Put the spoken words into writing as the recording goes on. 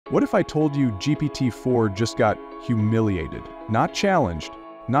What if I told you GPT-4 just got humiliated, not challenged,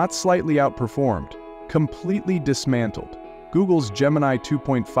 not slightly outperformed, completely dismantled? Google's Gemini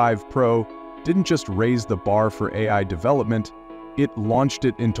 2.5 Pro didn't just raise the bar for AI development, it launched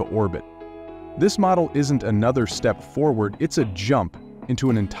it into orbit. This model isn't another step forward, it's a jump into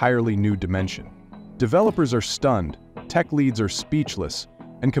an entirely new dimension. Developers are stunned, tech leads are speechless,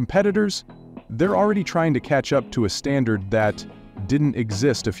 and competitors, they're already trying to catch up to a standard that didn't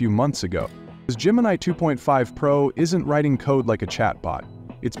exist a few months ago. Because Gemini 2.5 Pro isn't writing code like a chatbot,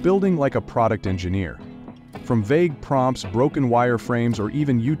 it's building like a product engineer. From vague prompts, broken wireframes, or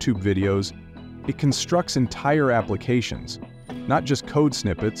even YouTube videos, it constructs entire applications. Not just code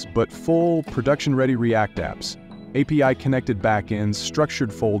snippets, but full, production-ready React apps, API-connected backends,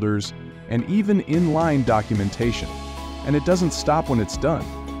 structured folders, and even inline documentation. And it doesn't stop when it's done.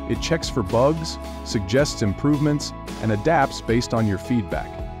 It checks for bugs, suggests improvements, and adapts based on your feedback,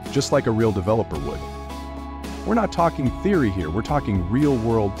 just like a real developer would. We're not talking theory here, we're talking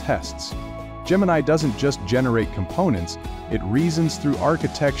real-world tests. Gemini doesn't just generate components, it reasons through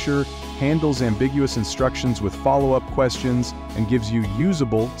architecture, handles ambiguous instructions with follow-up questions, and gives you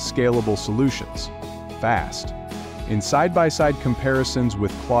usable, scalable solutions. Fast. In side-by-side comparisons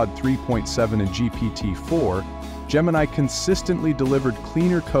with Claude 3.7 and GPT-4, Gemini consistently delivered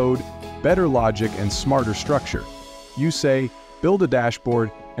cleaner code, better logic, and smarter structure. You say, build a dashboard,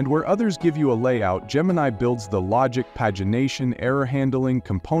 and where others give you a layout, Gemini builds the logic, pagination, error handling,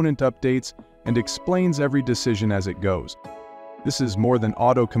 component updates, and explains every decision as it goes. This is more than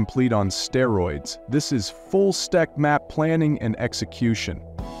autocomplete on steroids. This is full-stack map planning and execution.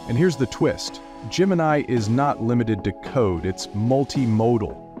 And here's the twist. Gemini is not limited to code, it's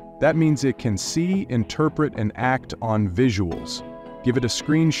multimodal. That means it can see, interpret, and act on visuals. Give it a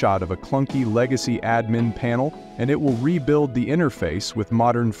screenshot of a clunky legacy admin panel, and it will rebuild the interface with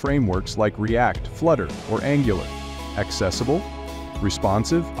modern frameworks like React, Flutter, or Angular. Accessible,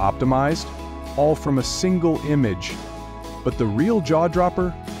 responsive, optimized, all from a single image. But the real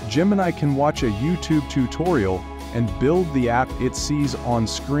jaw-dropper? Gemini can watch a YouTube tutorial and build the app it sees on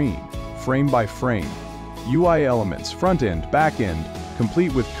screen, frame by frame. UI elements, front-end, back-end,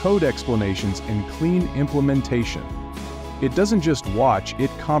 complete with code explanations and clean implementation. It doesn't just watch, it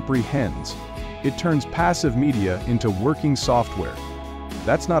comprehends. It turns passive media into working software.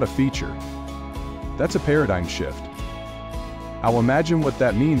 That's not a feature. That's a paradigm shift. I'll imagine what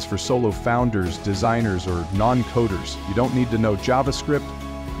that means for solo founders, designers, or non-coders. You don't need to know JavaScript,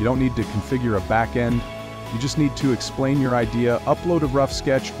 you don't need to configure a backend, you just need to explain your idea, upload a rough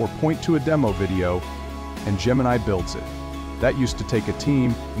sketch, or point to a demo video, and Gemini builds it. That used to take a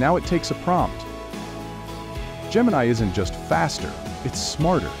team, now it takes a prompt. Gemini isn't just faster, it's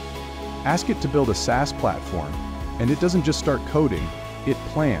smarter. Ask it to build a SaaS platform, and it doesn't just start coding, it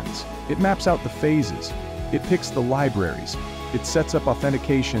plans. It maps out the phases, it picks the libraries, it sets up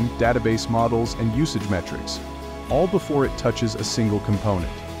authentication, database models, and usage metrics, all before it touches a single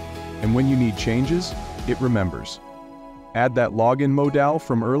component. And when you need changes, it remembers. Add that login modal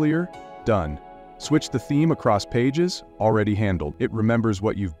from earlier, done. Switch the theme across pages, already handled. It remembers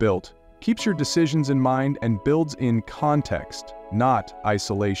what you've built, keeps your decisions in mind, and builds in context, not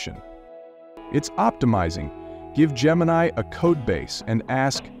isolation. It's optimizing. Give Gemini a code base and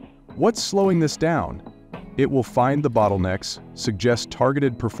ask, what's slowing this down? It will find the bottlenecks, suggest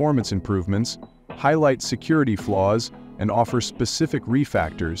targeted performance improvements, highlight security flaws, and offer specific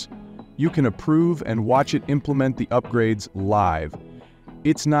refactors. You can approve and watch it implement the upgrades live.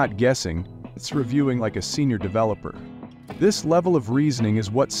 It's not guessing, it's reviewing like a senior developer. This level of reasoning is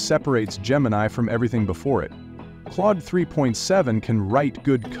what separates Gemini from everything before it. Claude 3.7 can write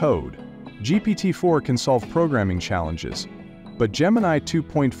good code. GPT-4 can solve programming challenges. But Gemini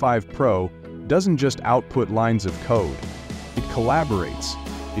 2.5 Pro doesn't just output lines of code. It collaborates,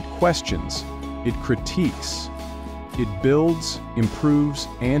 it questions, it critiques, it builds, improves,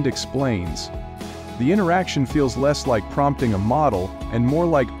 and explains. The interaction feels less like prompting a model and more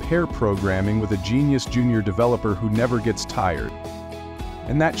like pair programming with a genius junior developer who never gets tired.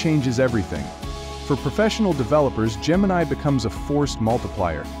 And that changes everything. For professional developers, Gemini becomes a force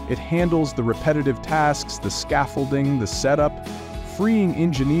multiplier. It handles the repetitive tasks, the scaffolding, the setup, freeing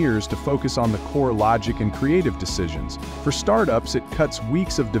engineers to focus on the core logic and creative decisions. For startups, it cuts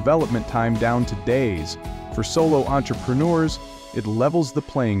weeks of development time down to days. For solo entrepreneurs, it levels the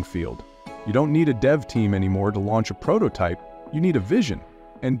playing field. You don't need a dev team anymore to launch a prototype, you need a vision,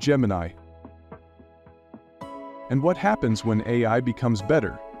 and Gemini. And what happens when AI becomes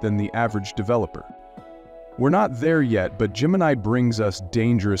better than the average developer? We're not there yet, but Gemini brings us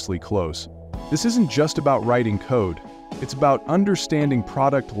dangerously close. This isn't just about writing code, It's about understanding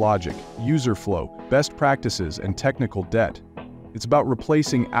product logic, user flow, best practices, and technical debt. It's about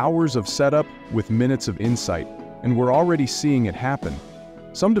replacing hours of setup with minutes of insight, and we're already seeing it happen.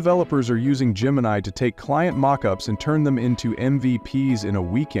 Some developers are using Gemini to take client mockups and turn them into MVPs in a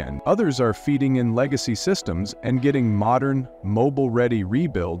weekend. Others are feeding in legacy systems and getting modern, mobile-ready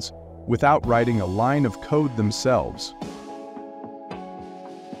rebuilds without writing a line of code themselves.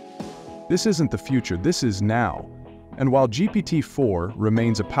 This isn't the future, this is now. And while GPT-4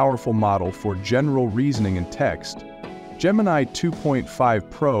 remains a powerful model for general reasoning and text, Gemini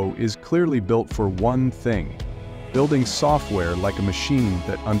 2.5 Pro is clearly built for one thing: building software like a machine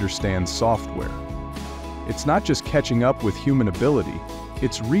that understands software. It's not just catching up with human ability,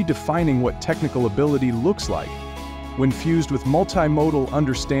 it's redefining what technical ability looks like. When fused with multimodal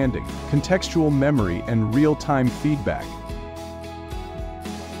understanding, contextual memory, and real-time feedback.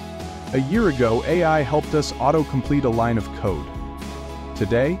 A year ago, AI helped us autocomplete a line of code.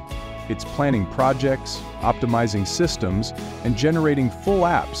 Today, it's planning projects, optimizing systems, and generating full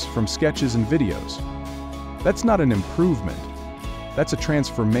apps from sketches and videos. That's not an improvement, that's a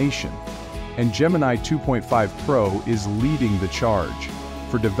transformation. And Gemini 2.5 Pro is leading the charge.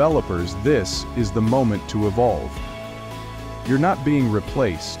 For developers, this is the moment to evolve. You're not being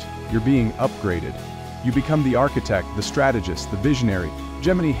replaced, you're being upgraded. You become the architect, the strategist, the visionary.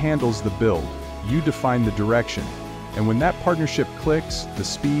 Gemini handles the build, you define the direction. And when that partnership clicks, the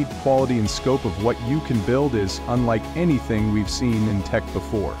speed, quality, and scope of what you can build is unlike anything we've seen in tech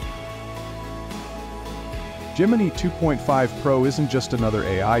before. Gemini 2.5 Pro isn't just another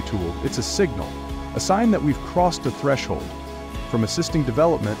AI tool, it's a signal, a sign that we've crossed a threshold, from assisting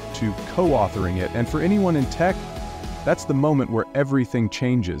development to co-authoring it. And for anyone in tech, that's the moment where everything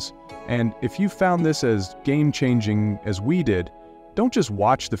changes. And if you found this as game-changing as we did, don't just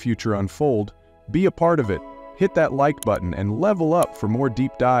watch the future unfold, be a part of it. Hit that like button and level up for more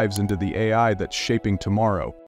deep dives into the AI that's shaping tomorrow.